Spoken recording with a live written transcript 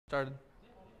Started?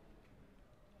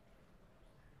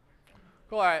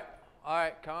 Cool, all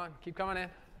right, come on, keep coming in. All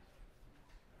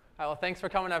right, well, thanks for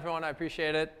coming, everyone. I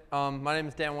appreciate it. My name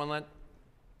is Dan Winlet.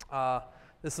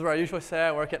 This is where I usually say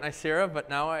I work at Nicira, but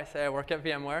now I say I work at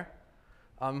VMware.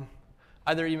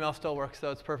 Either email still works,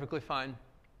 though. It's perfectly fine.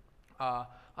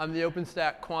 I'm the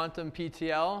OpenStack Quantum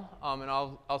PTL, and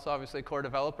also obviously core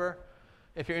developer.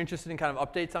 If you're interested in kind of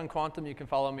updates on Quantum, you can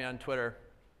follow me on Twitter.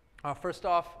 First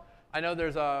off, I know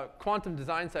there's Quantum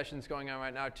design sessions going on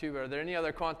right now, too. Are there any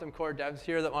other Quantum core devs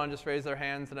here that want to just raise their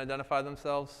hands and identify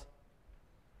themselves?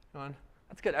 Come on.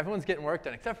 That's good. Everyone's getting work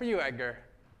done, except for you, Edgar.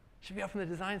 You should be up in the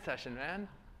design session, man.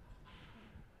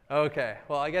 OK.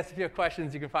 Well, I guess if you have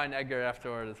questions, you can find Edgar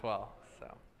afterward as well. So,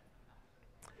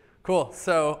 cool.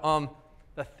 So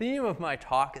the theme of my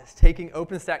talk is taking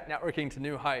OpenStack networking to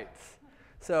new heights.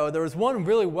 So there was one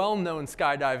really well-known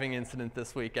skydiving incident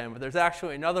this weekend, but there's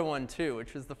actually another one, too,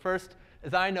 which was the first,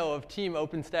 as I know, of Team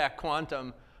OpenStack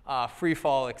Quantum free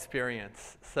fall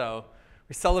experience. So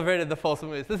we celebrated the full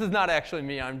swim. This is not actually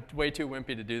me. I'm way too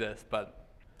wimpy to do this, but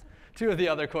two of the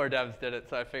other core devs did it,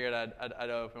 so I figured I'd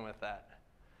open with that.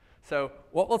 So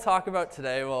what we'll talk about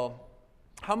today, well,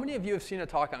 how many of you have seen a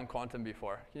talk on Quantum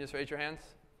before? Can you just raise your hands?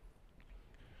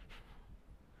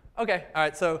 OK, all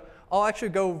right, so I'll actually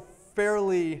go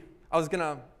I'll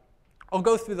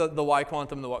go through the why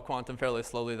Quantum, the what Quantum fairly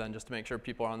slowly then, just to make sure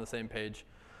people are on the same page.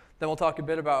 Then we'll talk a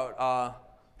bit about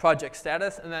project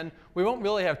status, and then we won't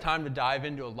really have time to dive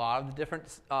into a lot of the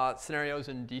different scenarios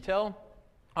in detail.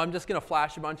 I'm just going to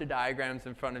flash a bunch of diagrams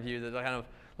in front of you that kind of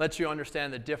let you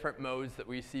understand the different modes that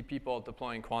we see people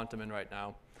deploying Quantum in right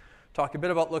now. Talk a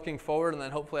bit about looking forward, and then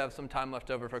hopefully have some time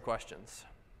left over for questions.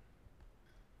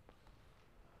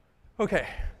 OK,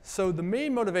 so the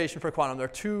main motivation for Quantum, there are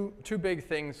two big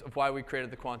things of why we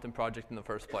created the Quantum project in the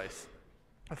first place.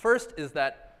 The first is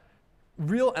that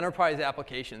real enterprise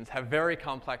applications have very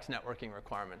complex networking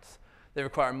requirements. They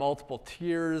require multiple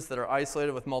tiers that are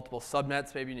isolated with multiple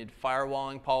subnets. Maybe you need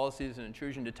firewalling policies, an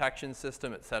intrusion detection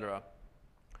system, et cetera.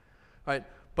 Right?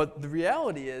 But the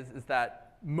reality is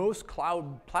that most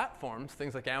cloud platforms,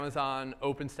 things like Amazon,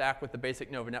 OpenStack with the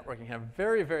basic Nova networking, have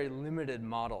very, very limited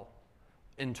model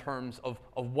in terms of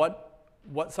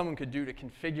what someone could do to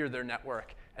configure their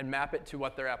network and map it to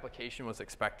what their application was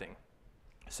expecting.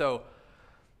 So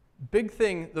big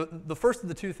thing, the first of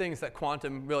the two things that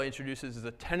Quantum really introduces is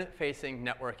a tenant-facing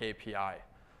network API.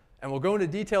 And we'll go into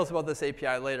details about this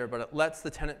API later, but it lets the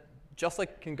tenant, just like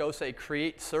it can go say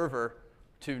create server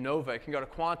to Nova, it can go to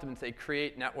Quantum and say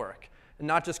create network. And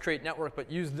not just create network,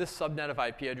 but use this subnet of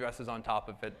IP addresses on top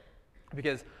of it.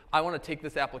 Because I want to take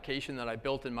this application that I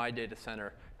built in my data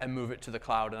center and move it to the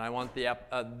cloud. And I want the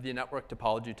network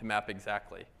topology to map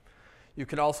exactly. You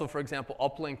can also, for example,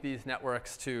 uplink these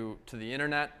networks to the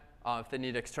internet if they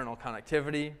need external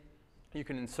connectivity. You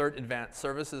can insert advanced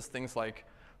services, things like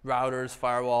routers,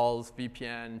 firewalls,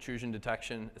 VPN, intrusion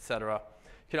detection, et cetera.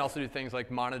 You can also do things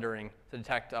like monitoring to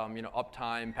detect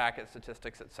uptime, packet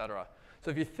statistics, et cetera.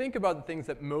 So if you think about the things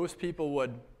that most people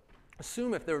would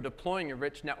assume if they were deploying a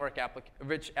rich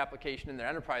application in their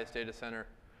enterprise data center,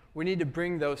 we need to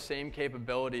bring those same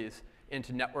capabilities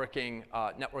into networking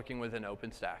within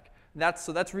OpenStack.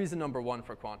 So that's reason number one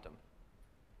for Quantum.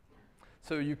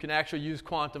 So you can actually use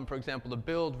Quantum, for example, to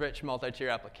build rich multi-tier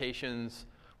applications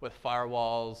with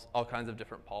firewalls, all kinds of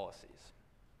different policies.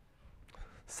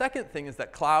 Second thing is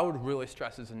that cloud really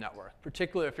stresses a network,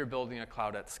 particularly if you're building a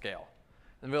cloud at scale.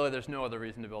 And really, there's no other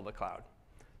reason to build a cloud.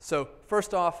 So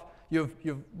first off, you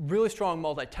have really strong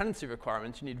multi-tenancy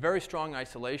requirements. You need very strong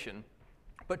isolation.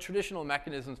 But traditional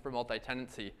mechanisms for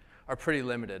multi-tenancy are pretty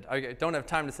limited. I don't have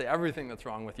time to say everything that's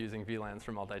wrong with using VLANs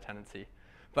for multi-tenancy.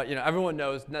 But everyone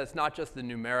knows that it's not just the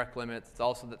numeric limits. It's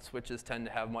also that switches tend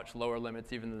to have much lower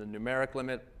limits even than the numeric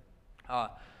limit.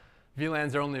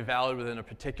 VLANs are only valid within a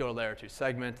particular layer 2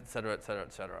 segment, et cetera, et cetera,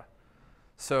 et cetera.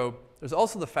 So there's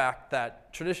also the fact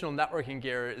that traditional networking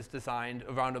gear is designed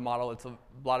around a model that's a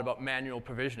lot about manual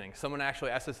provisioning. Someone actually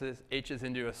SSHs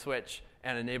into a switch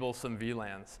and enables some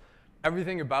VLANs.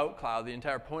 Everything about cloud, the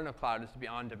entire point of cloud, is to be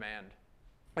on demand.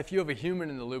 If you have a human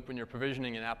in the loop when you're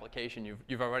provisioning an application,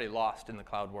 you've already lost in the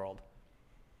cloud world.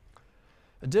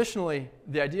 Additionally,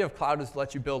 the idea of cloud is to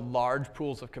let you build large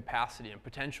pools of capacity and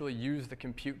potentially use the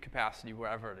compute capacity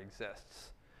wherever it exists.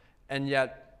 And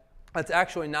yet, that's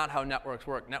actually not how networks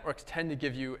work. Networks tend to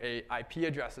give you an IP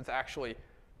address that's actually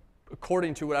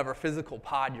according to whatever physical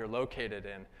pod you're located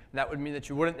in. And that would mean that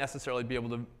you wouldn't necessarily be able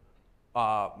to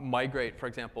migrate, for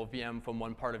example, VM from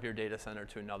one part of your data center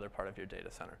to another part of your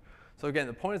data center. So again,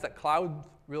 the point is that cloud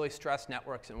really stress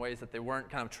networks in ways that they weren't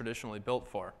kind of traditionally built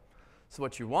for. So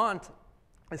what you want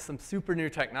is some super new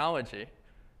technology.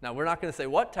 Now, we're not going to say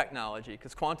what technology,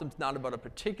 because quantum's not about a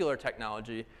particular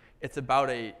technology. It's about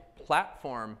a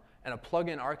platform and a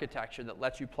plug-in architecture that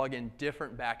lets you plug in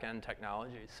different back-end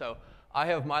technologies. So I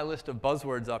have my list of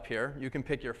buzzwords up here. You can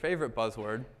pick your favorite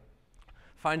buzzword,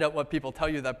 find out what people tell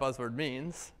you that buzzword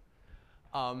means,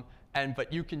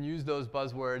 but you can use those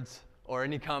buzzwords or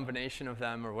any combination of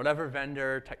them or whatever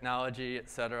vendor, technology, et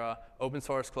cetera, open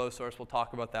source, closed source, we'll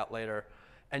talk about that later.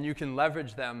 And you can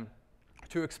leverage them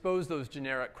to expose those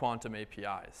generic quantum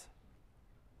APIs.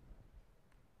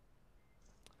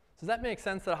 Does that make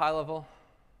sense at a high level?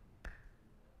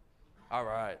 All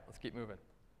right, let's keep moving.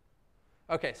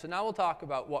 OK, so now we'll talk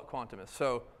about what quantum is.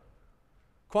 So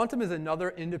quantum is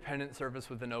another independent service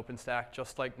within OpenStack,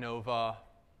 just like Nova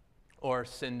or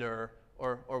Cinder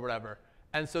or whatever.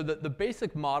 And so the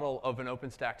basic model of an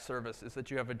OpenStack service is that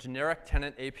you have a generic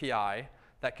tenant API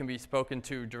that can be spoken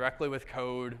to directly with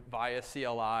code via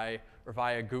CLI or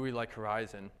via GUI like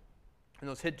Horizon. And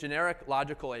those hit generic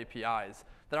logical APIs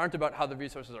that aren't about how the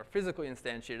resources are physically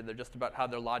instantiated. They're just about how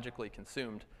they're logically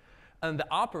consumed. And the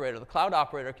operator, the cloud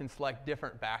operator, can select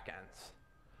different backends.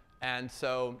 And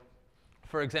so,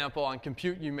 for example, on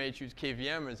compute, you may choose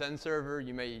KVM or Zen server.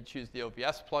 You may choose the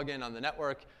OVS plugin on the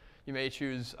network. You may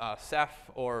choose Ceph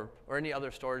or any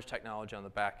other storage technology on the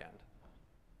back end.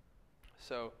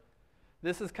 So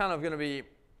this is kind of going to be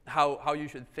how you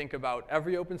should think about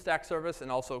every OpenStack service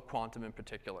and also quantum in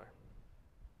particular.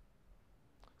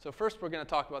 So first, we're going to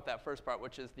talk about that first part,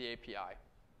 which is the API.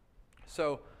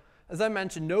 So as I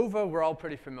mentioned, Nova, we're all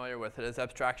pretty familiar with it as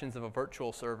abstractions of a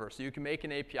virtual server. So you can make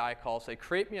an API call, say,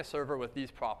 create me a server with these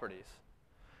properties.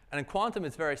 And in quantum,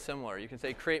 it's very similar. You can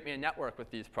say, create me a network with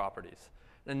these properties.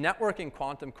 And a network in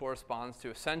quantum corresponds to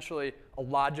essentially a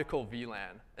logical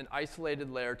VLAN, an isolated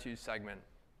layer 2 segment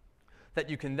that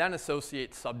you can then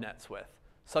associate subnets with.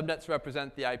 Subnets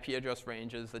represent the IP address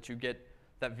ranges that you get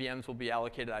that VMs will be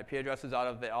allocated IP addresses out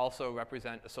of. They also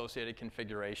represent associated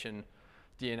configuration,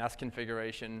 DNS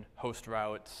configuration, host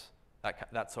routes,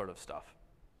 that sort of stuff.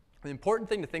 The important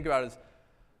thing to think about is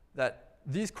that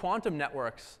these quantum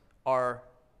networks are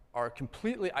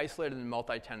completely isolated and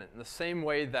multi-tenant in the same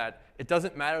way that it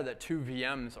doesn't matter that two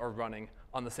VMs are running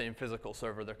on the same physical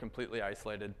server. They're completely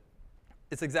isolated.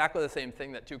 It's exactly the same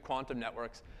thing that two quantum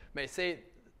networks may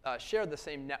share the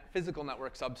same physical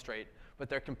network substrate, but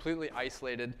they're completely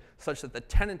isolated such that the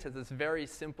tenant has this very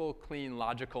simple, clean,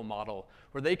 logical model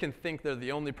where they can think they're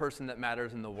the only person that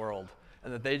matters in the world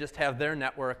and that they just have their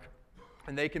network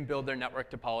and they can build their network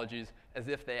topologies as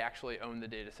if they actually own the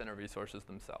data center resources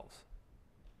themselves.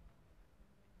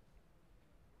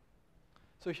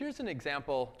 So here's an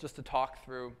example just to talk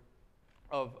through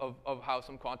of how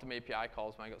some quantum API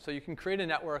calls might go. So you can create a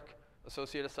network,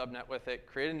 associate a subnet with it,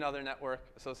 create another network,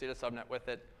 associate a subnet with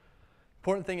it.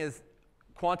 Important thing is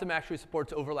quantum actually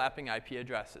supports overlapping IP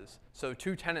addresses. So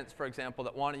two tenants, for example,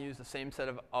 that want to use the same set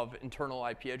of internal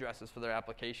IP addresses for their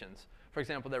applications. For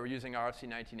example, they were using RFC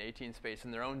 1918 space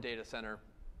in their own data center.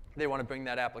 They want to bring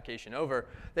that application over.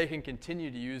 They can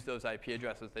continue to use those IP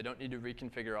addresses. They don't need to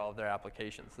reconfigure all of their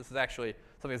applications. This is actually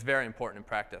something that's very important in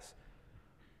practice.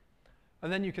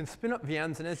 And then you can spin up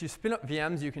VMs. And as you spin up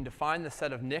VMs, you can define the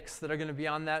set of NICs that are going to be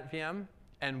on that VM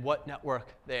and what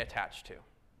network they attach to.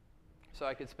 So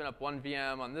I could spin up one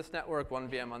VM on this network, one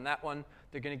VM on that one.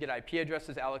 They're going to get IP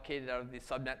addresses allocated out of the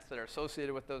subnets that are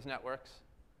associated with those networks.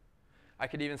 I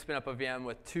could even spin up a VM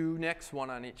with two NICs, one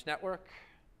on each network.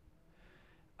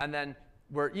 And then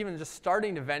we're even just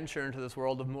starting to venture into this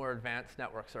world of more advanced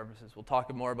network services. We'll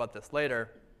talk more about this later.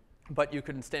 But you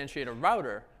could instantiate a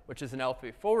router, which is an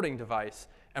L3 forwarding device,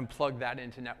 and plug that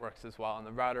into networks as well. And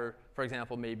the router, for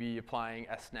example, may be applying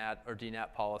SNAT or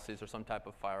DNAT policies or some type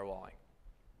of firewalling.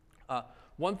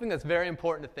 One thing that's very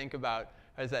important to think about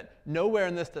is that nowhere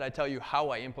in this did I tell you how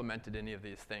I implemented any of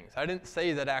these things. I didn't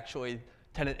say that actually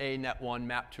tenant A net1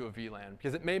 mapped to a VLAN,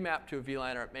 because it may map to a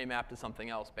VLAN or it may map to something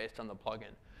else based on the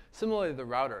plugin. Similarly, the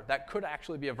router, that could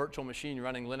actually be a virtual machine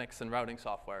running Linux and routing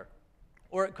software.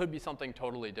 Or it could be something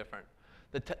totally different.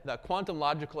 The quantum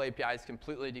logical API is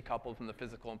completely decoupled from the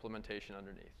physical implementation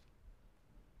underneath.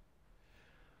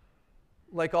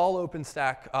 Like all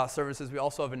OpenStack services, we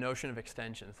also have a notion of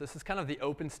extensions. This is kind of the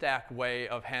OpenStack way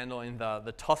of handling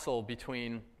the tussle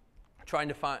between trying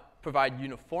to provide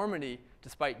uniformity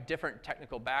despite different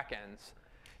technical backends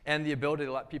and the ability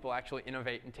to let people actually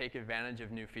innovate and take advantage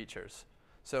of new features.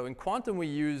 So in quantum, we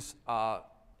use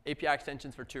API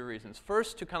extensions for two reasons.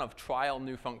 First, to kind of trial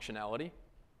new functionality.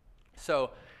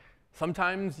 So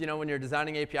sometimes, when you're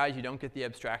designing APIs, you don't get the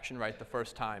abstraction right the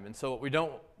first time. And so what we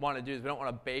don't want to do is we don't want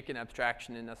to bake an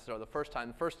abstraction in necessarily the first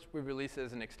time. First, we release it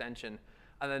as an extension.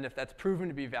 And then if that's proven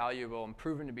to be valuable and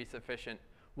proven to be sufficient,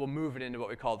 we'll move it into what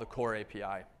we call the core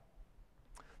API.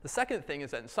 The second thing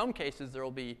is that in some cases, there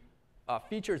will be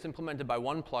features implemented by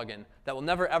one plugin that will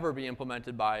never, ever be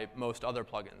implemented by most other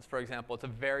plugins. For example, it's a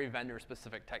very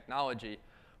vendor-specific technology,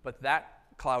 but that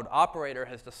cloud operator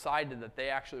has decided that they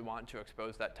actually want to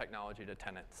expose that technology to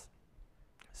tenants.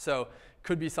 So it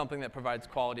could be something that provides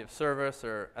quality of service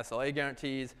or SLA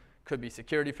guarantees, could be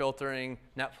security filtering,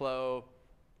 NetFlow.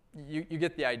 You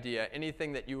get the idea.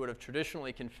 Anything that you would have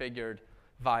traditionally configured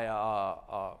via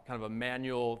kind of a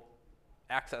manual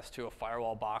access to a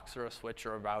firewall box or a switch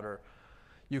or a router,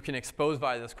 you can expose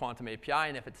via this Quantum API.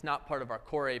 And if it's not part of our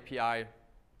core API,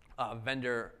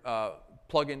 vendor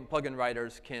plugin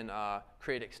writers can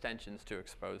create extensions to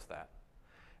expose that.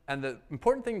 And the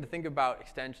important thing to think about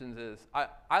extensions is,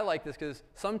 I like this because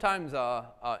sometimes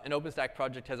an OpenStack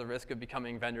project has a risk of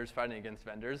becoming vendors fighting against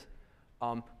vendors.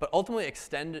 But ultimately,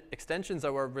 extensions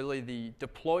are where really the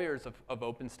deployers of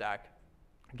OpenStack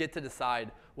get to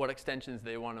decide what extensions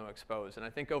they want to expose. And I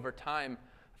think over time,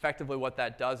 effectively what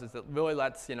that does is it really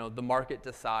lets the market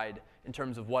decide in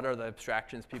terms of what are the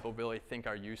abstractions people really think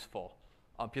are useful.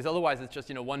 Because otherwise, it's just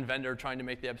one vendor trying to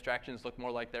make the abstractions look more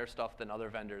like their stuff than other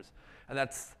vendors. And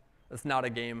that's not a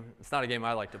game. It's not a game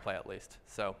I like to play, at least.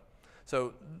 So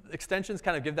extensions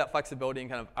kind of give that flexibility and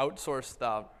kind of outsource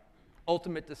the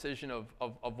ultimate decision of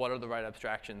what are the right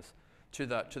abstractions to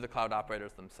the cloud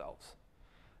operators themselves.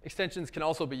 Extensions can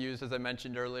also be used, as I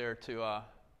mentioned earlier, to oh,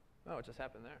 what just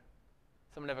happened there?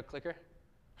 Someone have a clicker?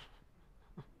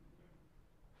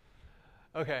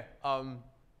 OK.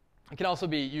 It can also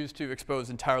be used to expose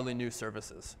entirely new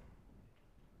services,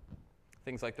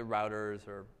 things like the routers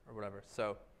or whatever.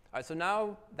 So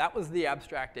now that was the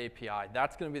abstract API.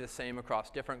 That's going to be the same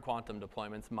across different Quantum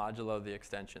deployments, modulo the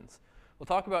extensions. We'll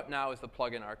talk about now is the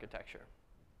plugin architecture.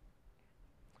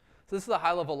 So this is a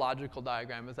high-level logical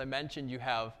diagram. As I mentioned, you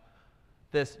have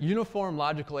this uniform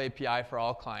logical API for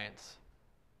all clients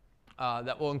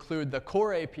that will include the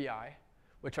core API,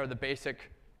 which are the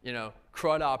basic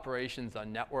CRUD operations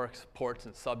on networks, ports,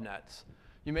 and subnets.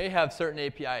 You may have certain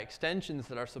API extensions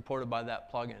that are supported by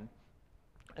that plugin.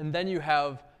 And then you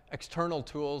have external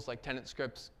tools like tenant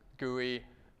scripts, GUI,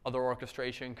 other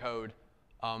orchestration code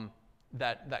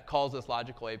that calls this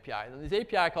logical API. And these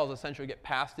API calls essentially get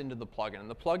passed into the plugin. And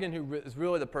the plugin who is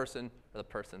really the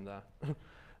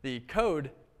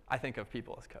code, I think of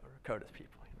people as code, or code as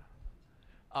people.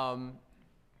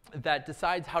 That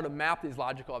decides how to map these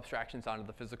logical abstractions onto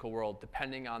the physical world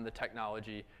depending on the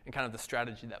technology and kind of the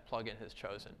strategy that plugin has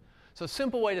chosen. So a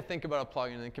simple way to think about a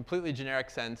plugin in a completely generic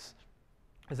sense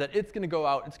is that it's going to go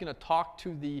out, it's going to talk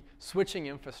to the switching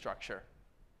infrastructure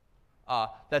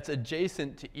that's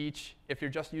adjacent to each, if you're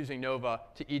just using Nova,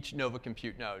 to each Nova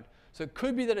compute node. So it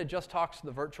could be that it just talks to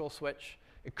the virtual switch.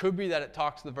 It could be that it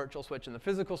talks to the virtual switch and the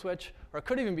physical switch. Or it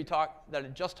could even be that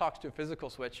it just talks to a physical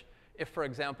switch if, for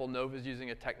example, Nova is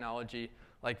using a technology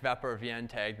like VEP or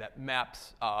VNTag that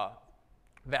maps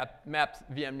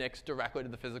VMNICs directly to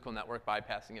the physical network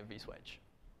bypassing a vSwitch.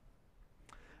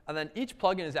 And then each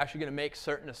plugin is actually going to make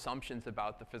certain assumptions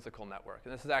about the physical network.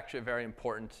 And this is actually a very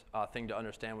important thing to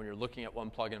understand when you're looking at one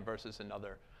plugin versus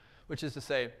another, which is to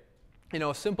say,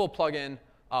 a simple plugin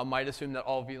might assume that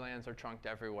all VLANs are trunked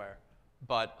everywhere.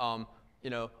 But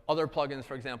other plugins,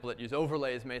 for example, that use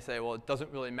overlays may say, well, it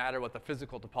doesn't really matter what the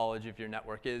physical topology of your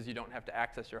network is. You don't have to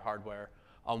access your hardware.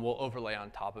 We'll overlay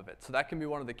on top of it. So that can be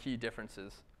one of the key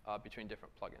differences between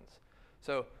different plugins.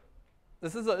 So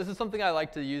this is something I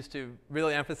like to use to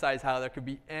really emphasize how there could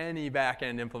be any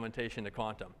back-end implementation to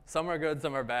Quantum. Some are good,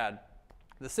 some are bad.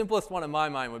 The simplest one in my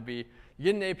mind would be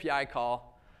you get an API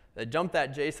call, they dump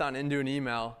that JSON into an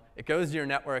email, it goes to your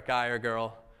network guy or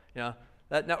girl.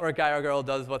 That network guy or girl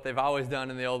does what they've always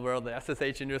done in the old world. They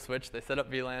SSH into a switch, they set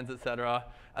up VLANs, et cetera,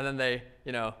 and then they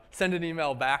send an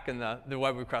email back and the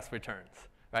web request returns.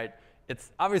 Right?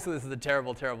 Obviously, this is a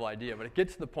terrible, terrible idea, but it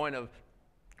gets to the point of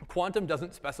Quantum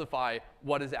doesn't specify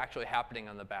what is actually happening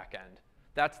on the back end.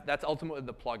 That's ultimately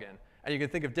the plugin. And you can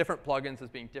think of different plugins as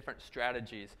being different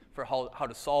strategies for how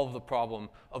to solve the problem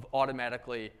of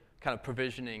automatically kind of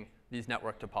provisioning these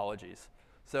network topologies.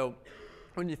 So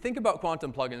when you think about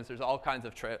Quantum plugins, there's all kinds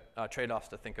of trade-offs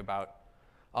to think about.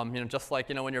 Just like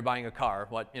when you're buying a car,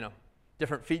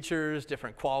 different features,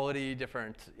 different quality,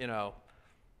 different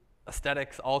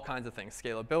aesthetics, all kinds of things.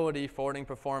 Scalability, forwarding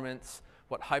performance,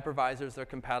 what hypervisors they're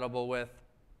compatible with.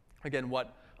 Again,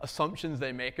 what assumptions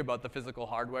they make about the physical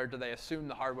hardware. Do they assume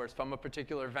the hardware is from a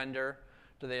particular vendor?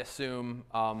 Do they assume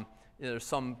there's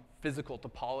some physical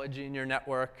topology in your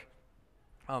network?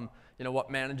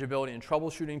 What manageability and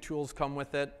troubleshooting tools come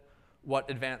with it? what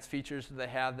advanced features do they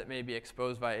have that may be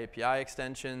exposed by API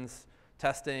extensions,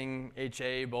 testing,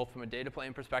 HA, both from a data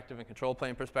plane perspective and control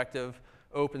plane perspective,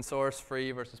 open source,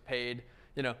 free versus paid.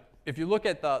 You know, if you look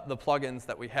at the plugins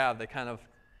that we have, they kind of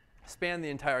span the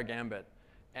entire gambit.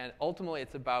 And ultimately,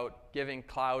 it's about giving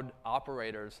cloud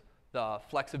operators the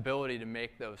flexibility to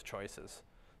make those choices.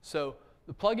 So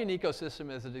the plugin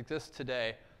ecosystem as it exists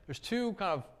today, there's two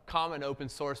kind of common open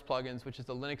source plugins, which is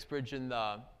the Linux Bridge and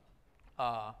the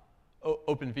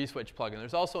Open vSwitch plugin.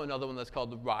 There's also another one that's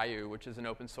called the Ryu, which is an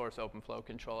open source OpenFlow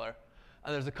controller.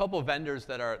 And there's a couple of vendors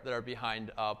that are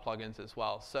behind plugins as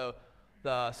well. So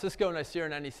the Cisco,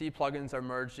 Nicira, and NEC plugins are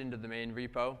merged into the main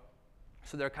repo.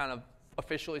 So they're kind of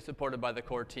officially supported by the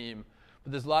core team.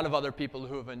 But there's a lot of other people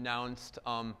who have announced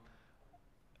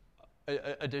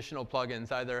additional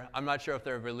plugins. Either, I'm not sure if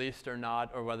they're released or not,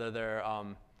 or whether they're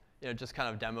just kind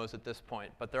of demos at this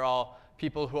point. But they're all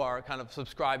people who are kind of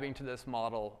subscribing to this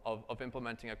model of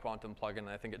implementing a quantum plugin. And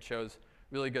I think it shows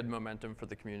really good momentum for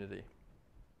the community.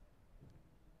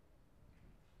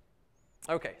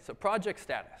 OK, so project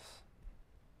status.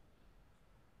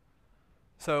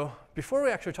 So before we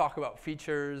actually talk about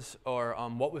features or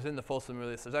what was in the fulsome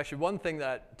release, there's actually one thing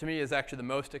that, to me, is actually the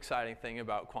most exciting thing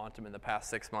about Quantum in the past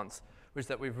 6 months, which is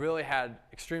that we've really had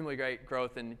extremely great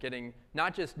growth in getting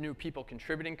not just new people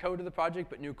contributing code to the project,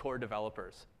 but new core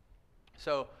developers.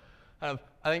 So I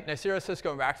think Nicira,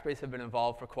 Cisco, and Rackspace have been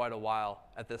involved for quite a while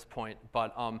at this point.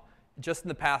 But just in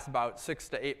the past about 6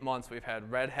 to 8 months, we've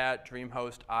had Red Hat,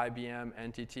 DreamHost, IBM,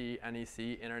 NTT,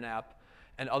 NEC, Internap,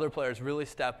 and other players really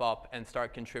step up and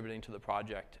start contributing to the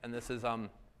project. And this is,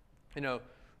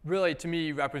 really, to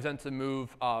me, represents a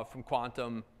move from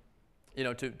Quantum,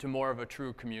 to more of a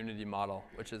true community model,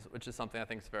 which is something I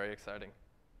think is very exciting.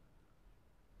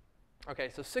 OK,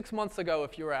 so 6 months ago,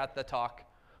 if you were at the talk,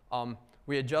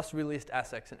 we had just released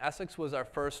Essex. And Essex was our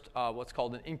first what's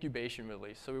called an incubation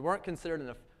release. So we weren't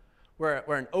considered we're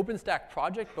an OpenStack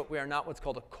project, but we are not what's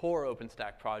called a core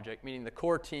OpenStack project, meaning the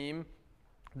core team,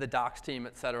 the docs team,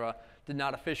 et cetera, did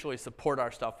not officially support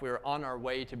our stuff. We were on our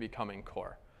way to becoming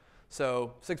core.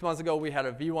 So 6 months ago, we had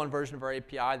a V1 version of our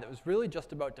API that was really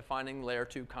just about defining layer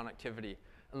 2 connectivity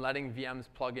and letting VMs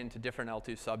plug into different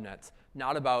L2 subnets,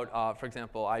 not about, for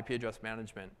example, IP address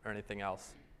management or anything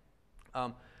else.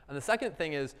 And the second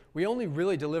thing is we only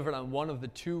really delivered on one of the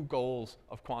two goals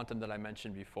of Quantum that I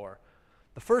mentioned before.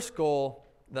 The first goal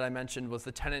that I mentioned was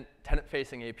the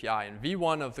tenant-facing API. And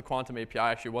V1 of the Quantum API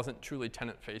actually wasn't truly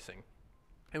tenant-facing.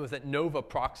 It was that Nova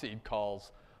proxied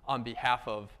calls on behalf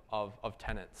of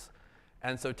tenants.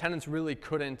 And so tenants really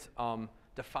couldn't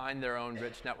define their own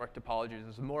rich network topologies. It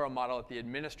was more a model that the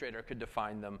administrator could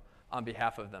define them on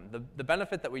behalf of them. The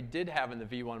benefit that we did have in the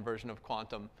V1 version of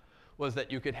Quantum was that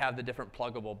you could have the different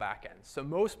pluggable backends. So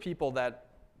most people that,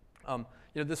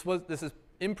 this is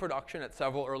in production at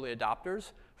several early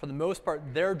adopters. For the most part,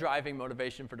 their driving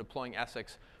motivation for deploying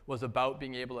Essex was about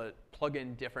being able to plug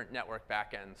in different network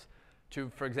backends to,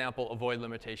 for example, avoid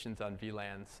limitations on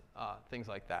VLANs, things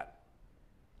like that.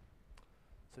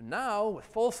 So now, with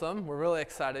Folsom, we're really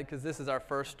excited because this is our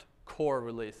first core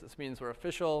release. This means we're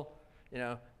official,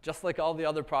 just like all the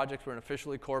other projects, we're an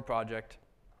officially core project.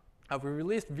 We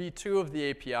released V2 of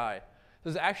the API.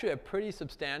 This is actually a pretty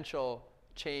substantial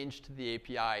change to the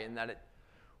API in that it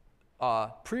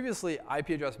previously, IP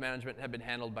address management had been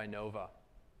handled by Nova.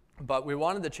 But we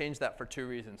wanted to change that for two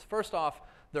reasons. First off,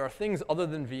 there are things other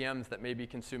than VMs that may be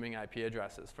consuming IP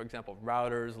addresses. For example,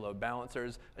 routers, load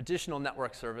balancers, additional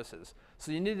network services.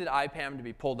 So you needed IPAM to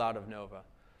be pulled out of Nova.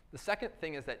 The second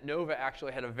thing is that Nova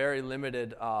actually had a very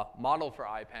limited model for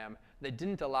IPAM. They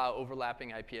didn't allow overlapping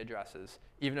IP addresses,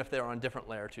 even if they were on different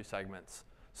layer 2 segments.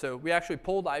 So we actually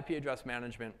pulled IP address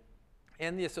management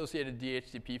and the associated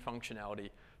DHCP functionality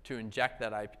to inject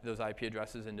those IP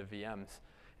addresses into VMs.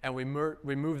 And we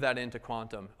moved that into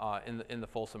Quantum in the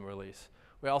Folsom release.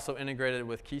 We also integrated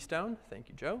with Keystone. Thank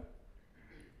you, Joe.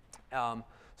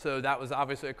 So that was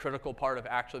obviously a critical part of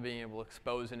actually being able to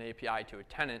expose an API to a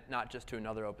tenant, not just to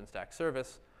another OpenStack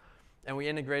service. And we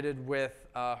integrated with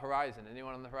Horizon.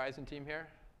 Anyone on the Horizon team here?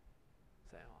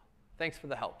 Thanks for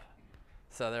the help.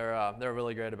 So they're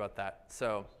really great about that.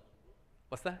 So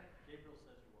what's that? Gabriel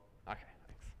says you're welcome.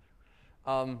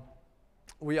 OK, thanks.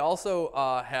 We also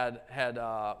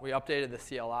we updated the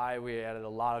CLI. We added a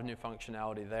lot of new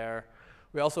functionality there.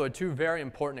 We also had two very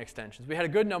important extensions. We had a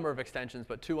good number of extensions,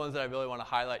 but two ones that I really want to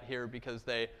highlight here because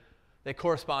they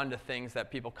correspond to things that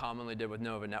people commonly did with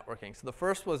Nova networking. So the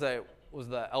first was the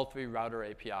L3 router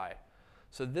API.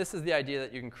 So this is the idea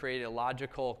that you can create a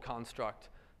logical construct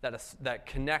that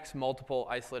connects multiple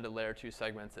isolated layer 2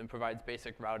 segments and provides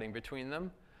basic routing between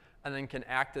them. and then can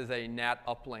act as a NAT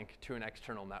uplink to an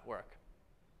external network.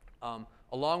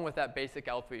 Along with that basic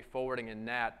L3 forwarding in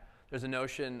NAT, there's a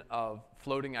notion of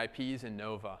floating IPs in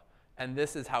Nova. And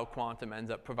this is how Quantum ends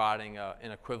up providing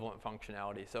an equivalent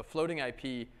functionality. So floating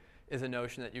IP is a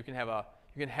notion that you can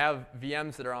have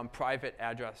VMs that are on private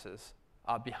addresses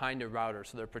behind a router,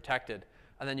 so they're protected.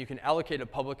 And then you can allocate a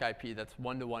public IP that's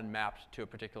one-to-one mapped to a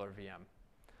particular VM.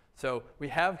 So we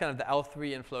have kind of the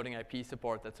L3 and floating IP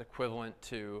support that's equivalent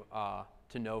to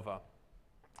Nova.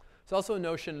 It's also a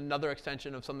notion, another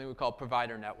extension of something we call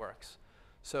provider networks.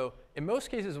 So in most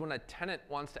cases, when a tenant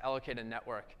wants to allocate a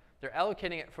network, they're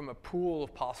allocating it from a pool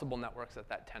of possible networks that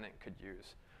that tenant could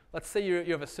use. Let's say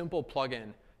you have a simple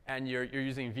plugin, and you're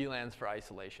using VLANs for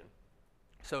isolation.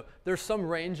 So there's some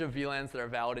range of VLANs that are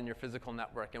valid in your physical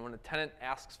network. And when a tenant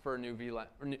asks for a new VLAN,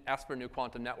 or asks for a new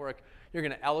quantum network, you're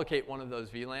going to allocate one of those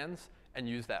VLANs and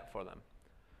use that for them.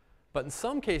 But in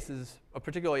some cases,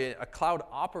 particularly a cloud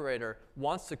operator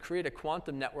wants to create a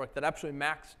quantum network that actually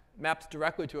maps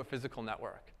directly to a physical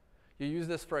network. You use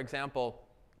this, for example,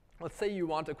 let's say you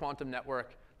want a quantum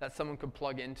network that someone could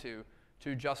plug into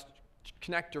to just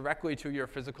connect directly to your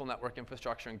physical network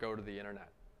infrastructure and go to the internet,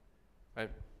 right?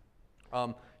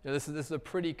 This is a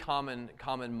pretty common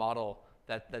model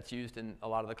that's used in a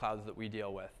lot of the clouds that we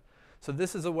deal with. So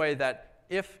this is a way that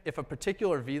if a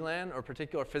particular VLAN or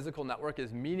particular physical network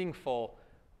is meaningful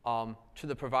to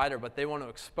the provider, but they want to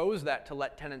expose that to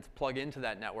let tenants plug into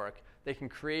that network, they can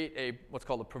create what's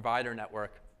called a provider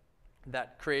network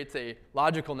that creates a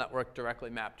logical network directly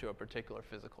mapped to a particular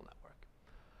physical network.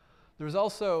 There's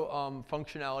also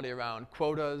functionality around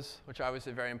quotas, which are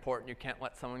obviously very important. You can't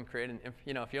let someone create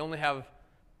if you only have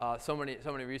so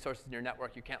many resources in your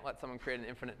network, you can't let someone create an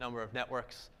infinite number of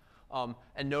networks.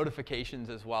 And notifications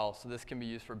as well. So this can be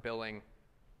used for billing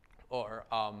or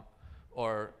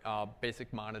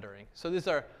basic monitoring. So these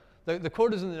are the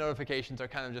quotas and the notifications are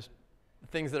kind of just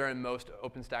things that are in most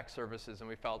OpenStack services, and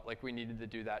we felt like we needed to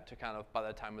do that to kind of by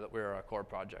the time that we were a core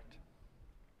project.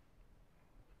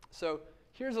 So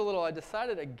here's a little. I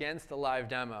decided against a live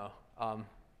demo.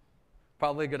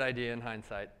 Probably a good idea in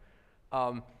hindsight.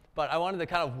 But I wanted to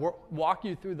kind of walk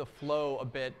you through the flow a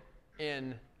bit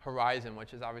in Horizon,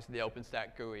 which is obviously the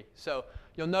OpenStack GUI. So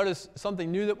you'll notice something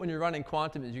new that when you're running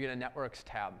Quantum is you get a Networks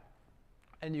tab.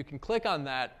 And you can click on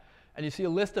that, and you see a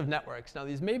list of networks. Now,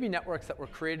 these may be networks that were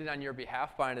created on your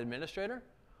behalf by an administrator,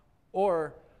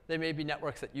 or they may be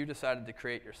networks that you decided to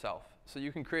create yourself. So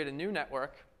you can create a new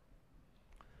network.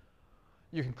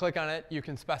 You can click on it. You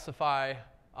can specify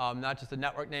not just a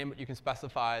network name, but you can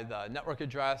specify the network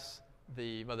address,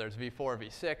 whether it's v4 or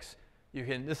v6.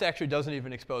 This actually doesn't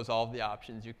even expose all of the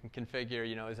options. You can configure,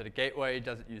 is it a gateway?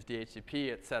 Does it use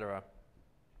DHCP, et cetera?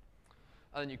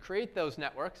 And then you create those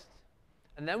networks.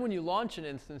 And then when you launch an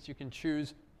instance, you can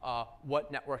choose what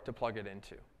network to plug it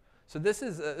into. So this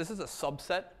is a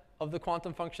subset of the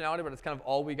Quantum functionality, but it's kind of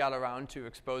all we got around to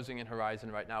exposing in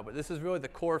Horizon right now. But this is really the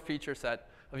core feature set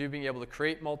of you being able to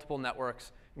create multiple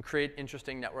networks and create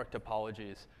interesting network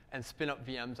topologies and spin up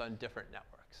VMs on different networks.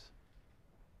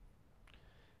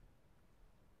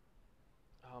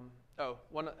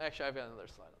 Actually, I've got another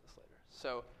slide on this later.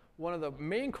 So one of the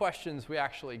main questions we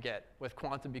actually get with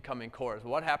Quantum becoming core is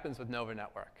what happens with Nova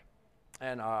Network?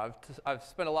 And I've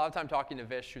spent a lot of time talking to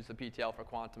Vish, who's the PTL for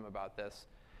Quantum, about this.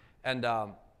 And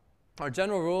our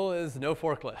general rule is no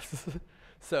forklifts.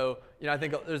 So I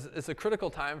think it's a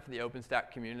critical time for the OpenStack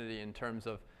community in terms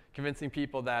of convincing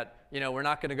people that we're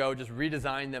not going to go just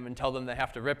redesign them and tell them they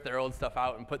have to rip their old stuff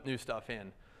out and put new stuff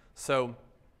in. So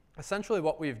essentially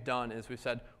what we've done is we've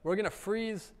said we're going to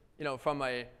freeze, from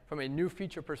a new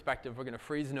feature perspective, we're going to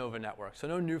freeze Nova Network. So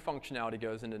no new functionality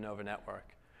goes into Nova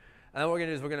Network. And then what we're going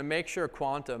to do is we're going to make sure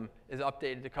Quantum is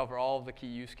updated to cover all of the key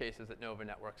use cases that Nova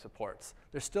Network supports.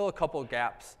 There's still a couple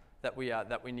gaps that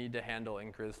we need to handle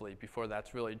in Grizzly before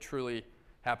that's really truly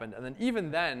happened. And then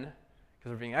even then,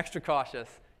 because we're being extra cautious,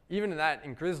 even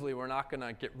in Grizzly, we're not going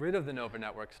to get rid of the Nova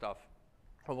Network stuff.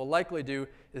 What we'll likely do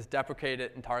is deprecate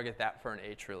it and target that for an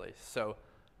H release. So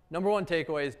number one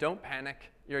takeaway is don't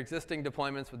panic. Your existing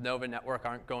deployments with Nova Network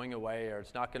aren't going away, or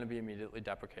it's not going to be immediately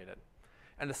deprecated.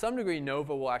 And to some degree,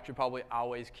 Nova will actually probably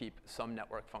always keep some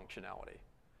network functionality,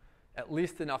 at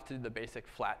least enough to do the basic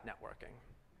flat networking.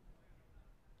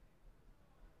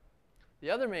 The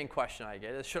other main question I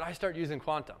get is, should I start using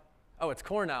Quantum? Oh, it's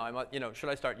core now. Should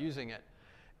I start using it?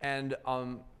 And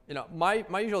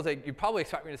my usual take, you probably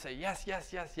expect me to say yes,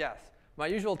 yes, yes, yes. My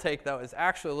usual take, though, is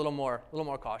actually a little more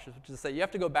cautious, which is to say you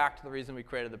have to go back to the reason we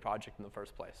created the project in the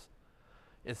first place.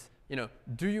 is,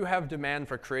 do you have demand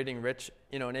for creating rich,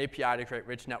 an API to create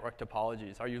rich network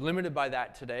topologies? Are you limited by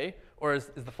that today, or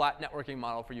is the flat networking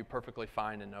model for you perfectly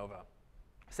fine in Nova?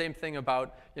 Same thing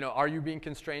about, are you being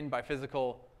constrained by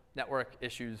physical network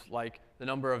issues like the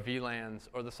number of VLANs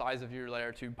or the size of your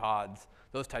layer 2 pods,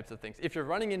 those types of things. If you're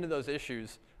running into those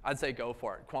issues, I'd say go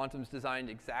for it. Quantum's designed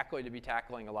exactly to be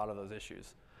tackling a lot of those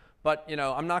issues. But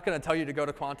I'm not going to tell you to go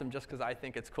to Quantum just because I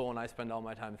think it's cool and I spend all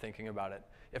my time thinking about it.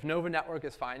 If Nova Network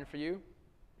is fine for you,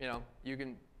 you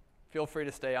can feel free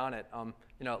to stay on it,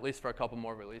 at least for a couple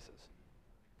more releases.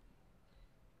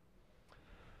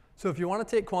 So if you want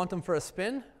to take Quantum for a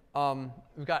spin,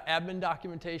 we've got admin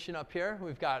documentation up here.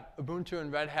 We've got Ubuntu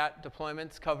and Red Hat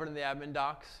deployments covered in the admin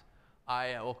docs.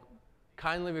 I will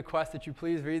kindly request that you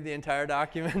please read the entire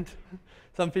document.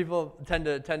 Some people tend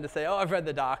to say, oh, I've read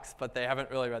the docs, but they haven't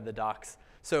really read the docs.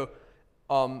 So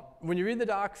when you read the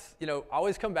docs,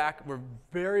 always come back. We're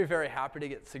very, very happy to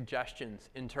get suggestions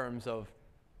in terms of,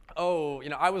 oh,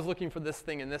 I was looking for this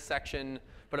thing in this section,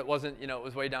 but it wasn't, it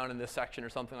was way down in this section or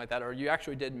something like that, or you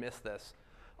actually did miss this.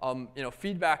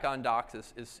 Feedback on docs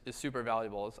is super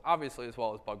valuable, as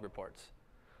well as bug reports.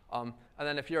 And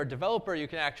then if you're a developer, you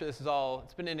can actually,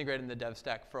 it's been integrated in the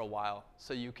DevStack for a while.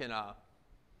 So you can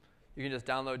just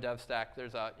download DevStack.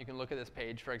 You can look at this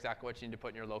page for exactly what you need to put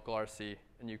in your local RC,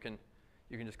 and you can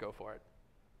just go for it.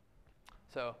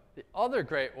 So the other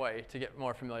great way to get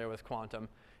more familiar with Quantum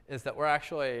is that we're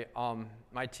actually,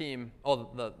 my team,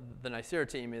 the Nicira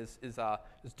team is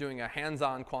doing a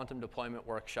hands-on Quantum deployment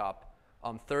workshop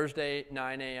Thursday,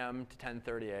 9 a.m. to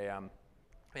 10:30 a.m.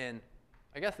 And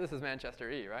I guess this is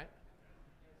Manchester E, right?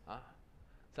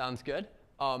 Sounds good.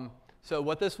 So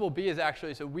what this will be is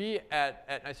actually, so we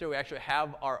at Nicira, we actually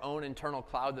have our own internal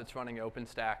cloud that's running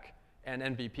OpenStack and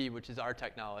MVP, which is our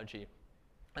technology.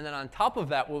 And then on top of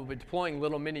that, we'll be deploying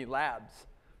little mini labs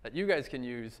that you guys can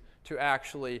use to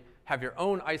actually have your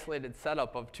own isolated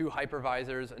setup of 2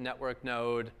 hypervisors, a network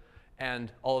node,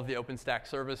 and all of the OpenStack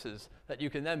services that you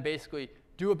can then basically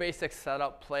do a basic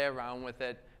setup, play around with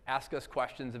it, ask us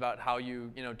questions about how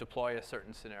you, deploy a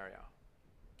certain scenario.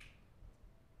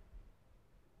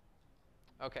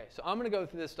 OK, so I'm going to go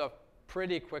through this stuff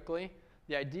pretty quickly.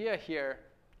 The idea here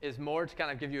is more to kind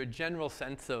of give you a general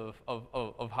sense of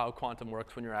how Quantum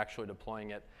works when you're actually deploying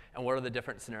it, and what are the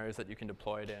different scenarios that you can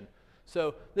deploy it in.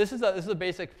 So this is a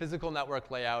basic physical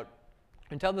network layout. You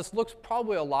can tell this looks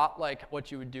probably a lot like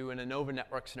what you would do in a Nova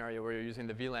network scenario where you're using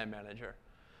the VLAN manager.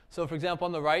 So for example,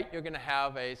 on the right, you're going to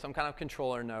have some kind of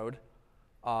controller node.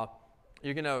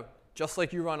 You're going to, just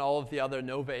like you run all of the other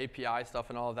Nova API stuff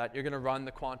and all of that, you're going to run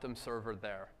the Quantum server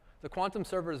there. The Quantum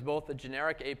server is both the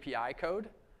generic API code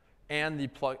and the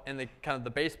kind of the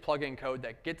base plugin code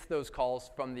that gets those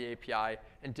calls from the API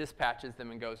and dispatches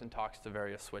them and goes and talks to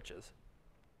various switches.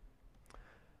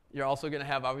 You're also going to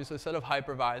have, obviously, a set of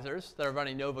hypervisors that are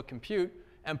running Nova Compute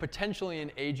and potentially an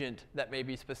agent that may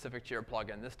be specific to your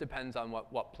plugin. This depends on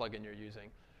what plugin you're using.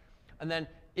 And then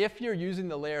if you're using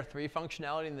the layer 3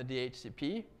 functionality in the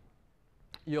DHCP,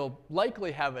 you'll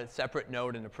likely have a separate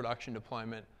node in a production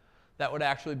deployment that would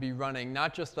actually be running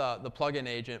not just the plugin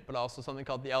agent, but also something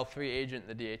called the L3 agent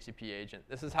and the DHCP agent.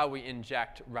 This is how we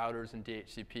inject routers and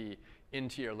DHCP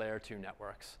into your layer 2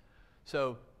 networks.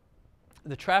 So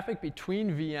the traffic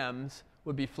between VMs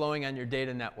would be flowing on your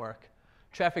data network.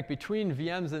 Traffic between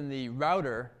VMs and the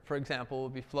router, for example, will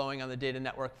be flowing on the data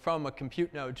network from a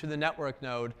compute node to the network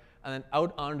node, and then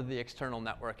out onto the external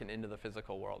network and into the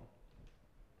physical world.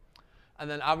 And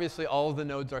then obviously all of the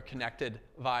nodes are connected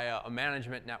via a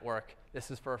management network.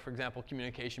 This is for example,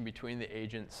 communication between the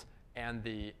agents and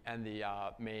the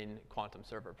main Quantum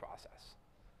server process.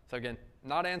 So again,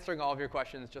 not answering all of your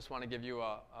questions, just want to give you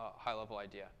a high-level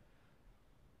idea.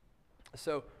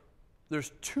 So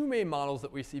there's 2 main models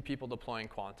that we see people deploying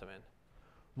Quantum in.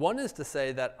 One is to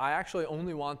say that I actually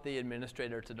only want the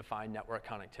administrator to define network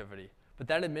connectivity. But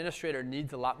that administrator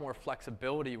needs a lot more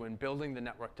flexibility when building the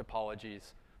network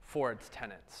topologies for its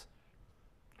tenants.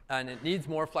 And it needs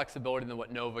more flexibility than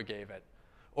what Nova gave it.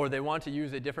 Or they want to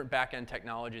use a different back-end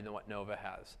technology than what Nova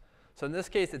has. So in this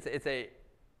case, it's a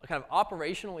kind of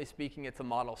operationally speaking, it's a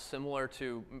model similar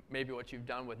to maybe what you've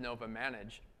done with Nova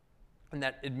Manage, and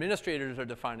that administrators are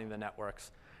defining the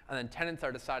networks, and then tenants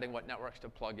are deciding what networks to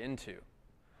plug into.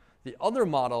 The other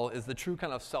model is the true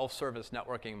kind of self-service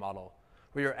networking model,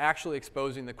 where you're actually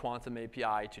exposing the Quantum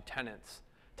API to tenants.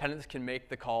 Tenants can make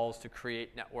the calls to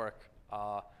create network,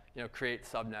 create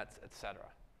subnets, et cetera.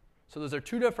 So those are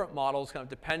 2 different models, kind of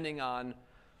depending on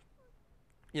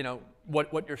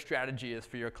what your strategy is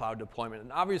for your cloud deployment.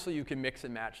 And obviously, you can mix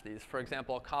and match these. For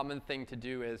example, a common thing to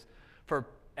do is for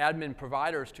admin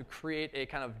providers to create a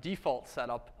kind of default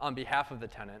setup on behalf of the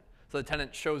tenant. So the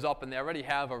tenant shows up and they already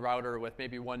have a router with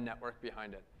maybe one network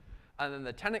behind it. And then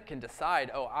the tenant can decide,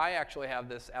 oh, I actually have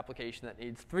this application that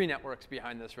needs 3 networks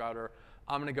behind this router.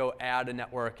 I'm going to go add a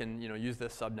network and use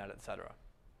this subnet, et cetera.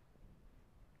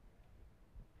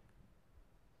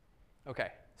 OK,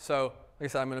 so like I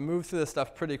said, I'm going to move through this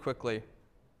stuff pretty quickly.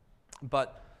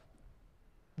 But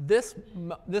this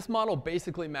model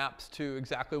basically maps to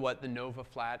exactly what the Nova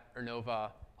Flat or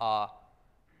Nova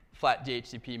Flat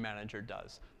DHCP manager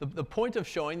does. The point of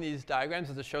showing these diagrams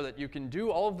is to show that you can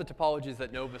do all of the topologies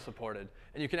that Nova supported,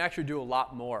 and you can actually do a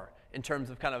lot more in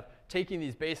terms of kind of taking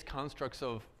these base constructs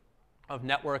of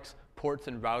networks, ports,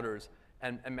 and routers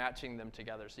and matching them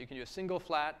together. So you can do a single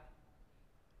flat.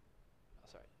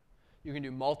 You can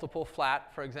do multiple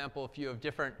flat, for example, if you have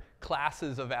different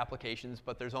classes of applications,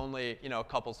 but there's only a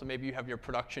couple. So maybe you have your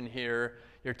production here,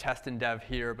 your test and dev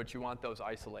here, but you want those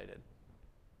isolated.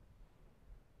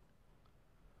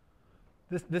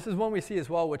 This is one we see as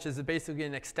well, which is basically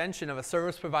an extension of a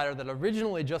service provider that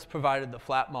originally just provided the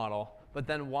flat model, but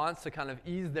then wants to kind of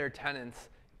ease their tenants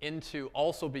into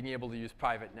also being able to use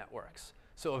private networks.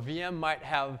 So a VM might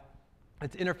have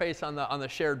its interface on the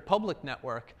shared public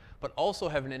network, but also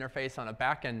have an interface on a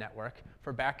backend network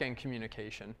for backend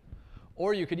communication.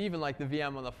 Or you could even, like the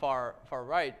VM on the far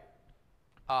right,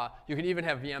 you could even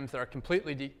have VMs that are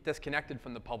completely disconnected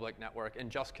from the public network and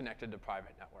just connected to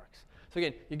private networks. So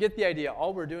again, you get the idea.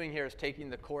 All we're doing here is taking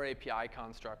the core API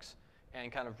constructs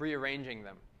and kind of rearranging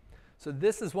them. So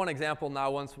this is one example now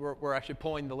once we're actually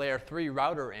pulling the layer 3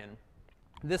 router in.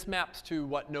 This maps to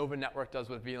what Nova Network does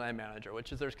with VLAN Manager,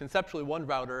 which is there's conceptually one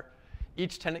router.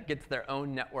 Each tenant gets their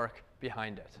own network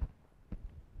behind it.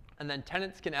 And then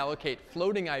tenants can allocate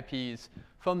floating IPs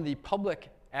from the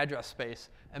public address space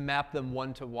and map them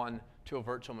one-to-one to a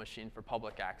virtual machine for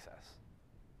public access.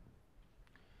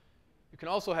 You can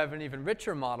also have an even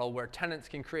richer model where tenants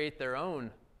can create their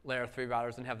own layer 3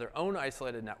 routers and have their own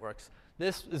isolated networks.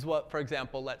 This is what, for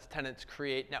example, lets tenants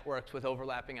create networks with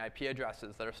overlapping IP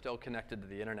addresses that are still connected to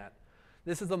the internet.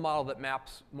 This is a model that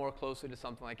maps more closely to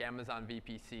something like Amazon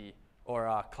VPC or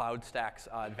CloudStack's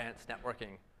advanced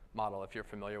networking model, if you're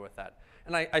familiar with that.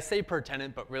 And I say per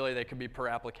tenant, but really they could be per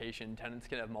application. Tenants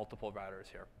can have multiple routers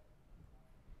here.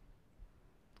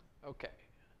 OK,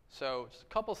 so just a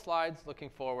couple slides looking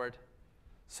forward.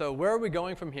 So where are we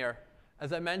going from here?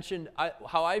 As I mentioned,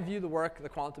 how I view the work the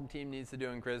Quantum team needs to do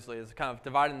in Grizzly is kind of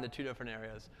divided into 2 different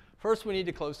areas. First, we need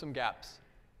to close some gaps.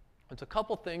 It's a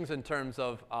couple things in terms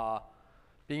of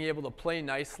being able to play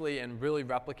nicely and really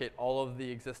replicate all of the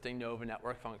existing Nova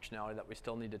network functionality that we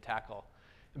still need to tackle.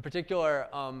 In particular,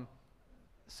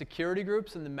 security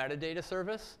groups in the metadata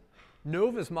service.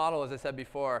 Nova's model, as I said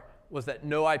before, was that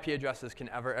no IP addresses can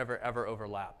ever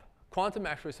overlap. Quantum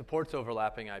actually supports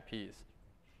overlapping IPs.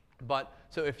 But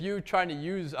so if you're trying to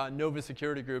use Nova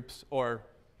security groups or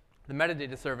the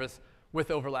metadata service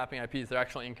with overlapping IPs, they're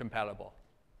actually incompatible.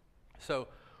 So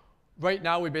right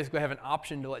now, we basically have an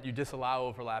option to let you disallow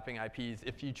overlapping IPs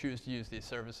if you choose to use these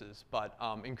services. But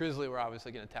in Grizzly, we're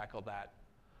obviously going to tackle that.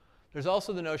 There's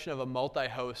also the notion of a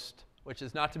multi-host, which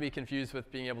is not to be confused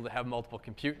with being able to have multiple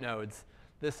compute nodes.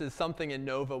 This is something in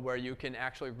Nova where you can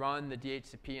actually run the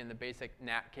DHCP and the basic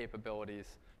NAT capabilities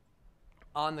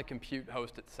on the compute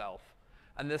host itself.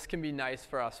 And this can be nice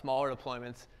for smaller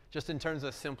deployments, just in terms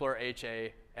of simpler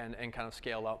HA and kind of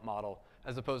scale-up model,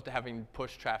 as opposed to having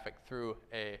push traffic through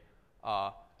a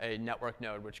network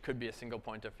node, which could be a single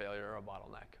point of failure or a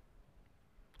bottleneck.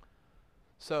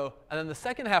 So, and then the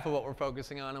second half of what we're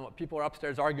focusing on and what people are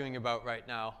upstairs arguing about right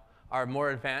now are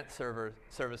more advanced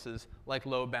services like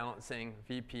load balancing,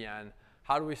 VPN.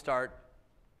 How do we start,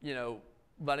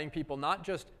 letting people not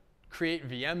just create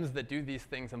VMs that do these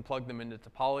things and plug them into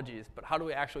topologies, but how do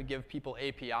we actually give people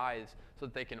APIs so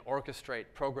that they can orchestrate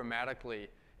programmatically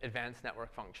advanced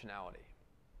network functionality?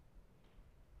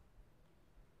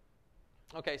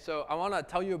 OK, so I want to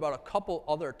tell you about a couple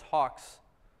other talks.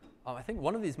 I think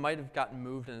one of these might have gotten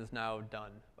moved and is now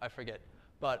done. I forget.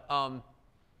 But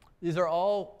these are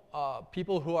all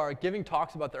people who are giving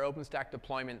talks about their OpenStack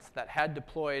deployments that had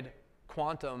deployed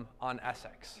Quantum on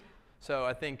SX. So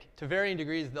I think to varying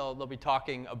degrees, they'll be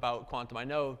talking about Quantum. I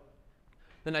know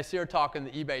the Nicere talk and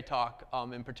the eBay talk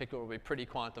in particular will be pretty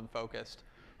Quantum focused.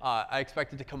 I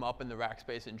expect it to come up in the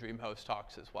Rackspace and DreamHost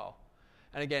talks as well.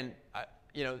 And again,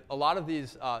 a lot of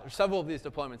these, several of these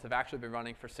deployments have actually been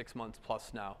running for 6 months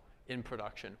plus now in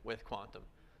production with Quantum.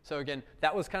 So again,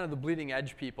 that was kind of the bleeding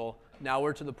edge people. Now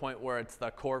we're to the point where it's the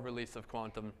core release of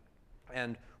Quantum.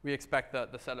 And we expect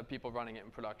the set of people running it in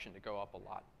production to go up a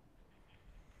lot.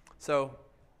 So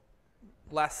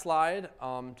last slide,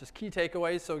 just key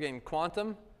takeaways. So again,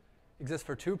 Quantum exists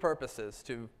for two purposes: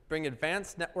 to bring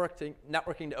advanced networking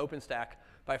to OpenStack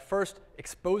by first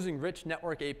exposing rich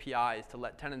network APIs to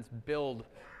let tenants build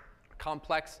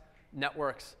complex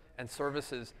networks and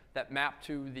services that map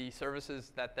to the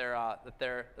services that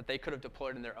they could have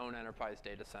deployed in their own enterprise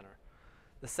data center.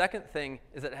 The second thing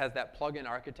is that it has that plug-in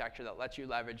architecture that lets you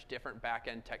leverage different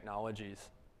back-end technologies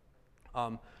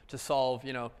to solve,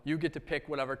 you get to pick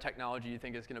whatever technology you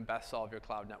think is going to best solve your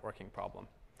cloud networking problem.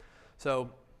 So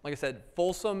like I said,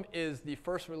 Folsom is the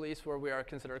first release where we are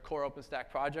considered a core OpenStack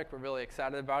project. We're really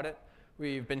excited about it.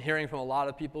 We've been hearing from a lot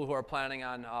of people who are planning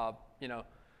on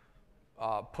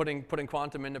putting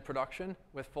Quantum into production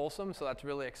with Folsom, so that's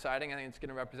really exciting. I think it's going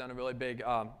to represent a really big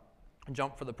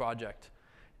jump for the project.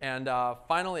 And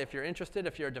finally, if you're interested,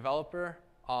 if you're a developer,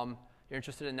 you're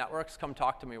interested in networks, come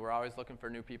talk to me. We're always looking for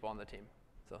new people on the team.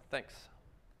 So thanks.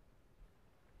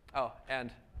 Oh,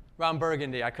 and Ron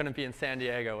Burgundy. I couldn't be in San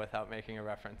Diego without making a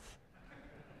reference.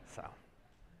 So,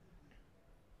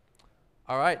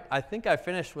 all right. I think I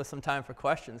finished with some time for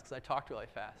questions because I talked really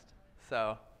fast.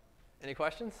 So, any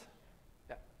questions?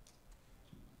 Yeah.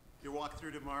 Your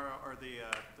walkthrough tomorrow, or the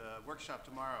workshop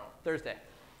tomorrow? Thursday.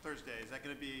 Thursday. Is that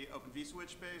going to be Open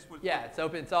vSwitch based? Yeah, it's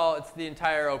open. It's the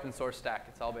entire open source stack.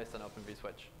 It's all based on Open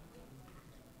vSwitch.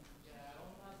 Yeah, I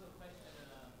want to ask a question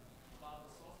about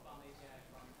the sourcebound API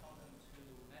from Quantum to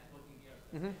networking here.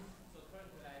 Mm-hmm. So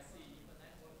currently, I see if a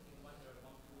networking vendor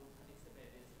wants to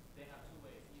participate, they have two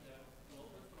ways: either do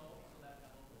OpenFlow, so that the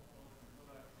OpenFlow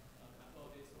controller control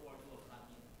this, or do a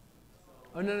plugin.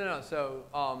 Oh no.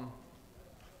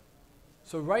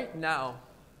 So right now,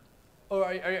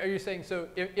 are you saying, so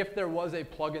if there was a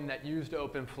plugin that used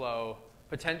OpenFlow,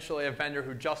 potentially a vendor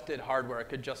who just did hardware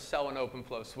could just sell an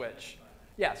OpenFlow switch?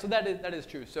 Yeah, so that is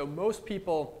true. So most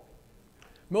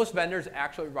vendors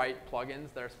actually write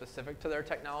plugins that are specific to their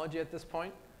technology at this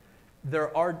point.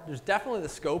 There's definitely the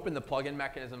scope in the plugin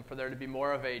mechanism for there to be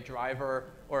more of a driver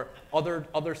or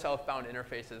other southbound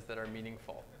interfaces that are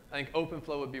meaningful. I think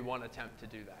OpenFlow would be one attempt to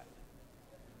do that.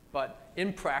 But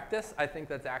in practice, I think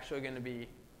that's actually going to be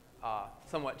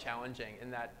somewhat challenging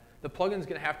in that the plugin's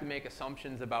going to have to make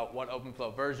assumptions about what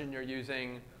OpenFlow version you're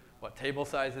using, what table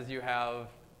sizes you have,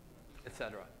 et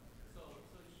cetera. So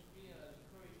should we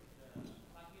encourage the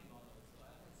plugin model? So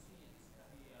I can see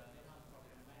they have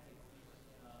problematic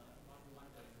in a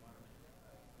multi-vendor environment.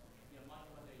 In a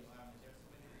multi-vendor environment, there's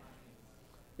so many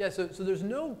plugins. Yeah, so there's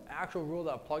no actual rule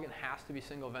that a plugin has to be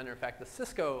single vendor. In fact, the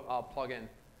Cisco plugin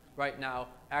right now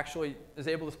actually is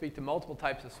able to speak to multiple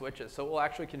types of switches. So it will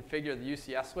actually configure the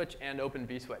UCS switch and Open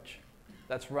vSwitch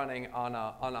that's running on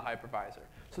a hypervisor.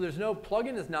 So there's no,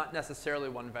 plugin is not necessarily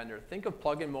one vendor. Think of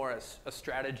plugin more as a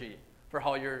strategy for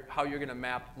how you're going to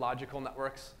map logical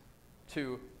networks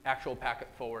to actual packet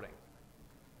forwarding.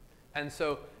 And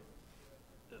so,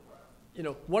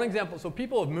 one example, so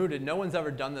people have mooted. No one's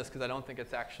ever done this because I don't think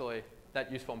it's actually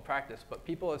that useful in practice, but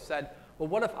people have said, well,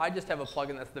 what if I just have a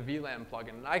plugin that's the VLAN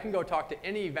plugin, and I can go talk to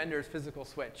any vendor's physical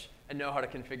switch and know how to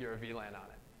configure a VLAN on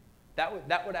it?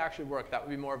 That would actually work. That would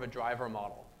be more of a driver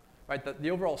model, right? The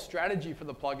overall strategy for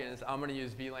the plugin is I'm going to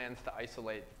use VLANs to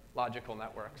isolate logical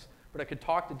networks, but I could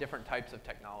talk to different types of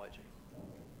technology.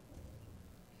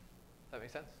 Does that make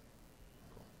sense?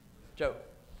 Cool. Joe.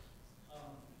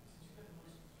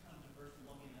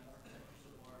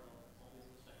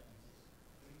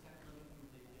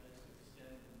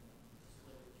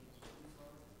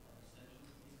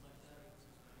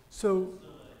 So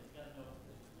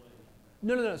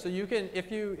no. So you can,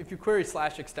 if you query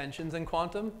 /extensions in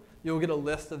Quantum, you'll get a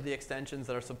list of the extensions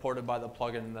that are supported by the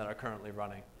plugin that are currently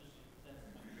running.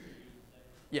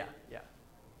 Yeah.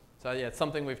 So yeah, it's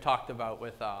something we've talked about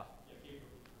with,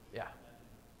 yeah.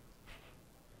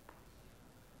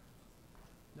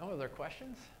 No other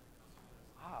questions?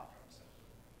 Wow.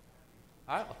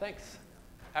 All right, well, thanks.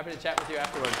 Happy to chat with you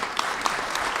afterwards.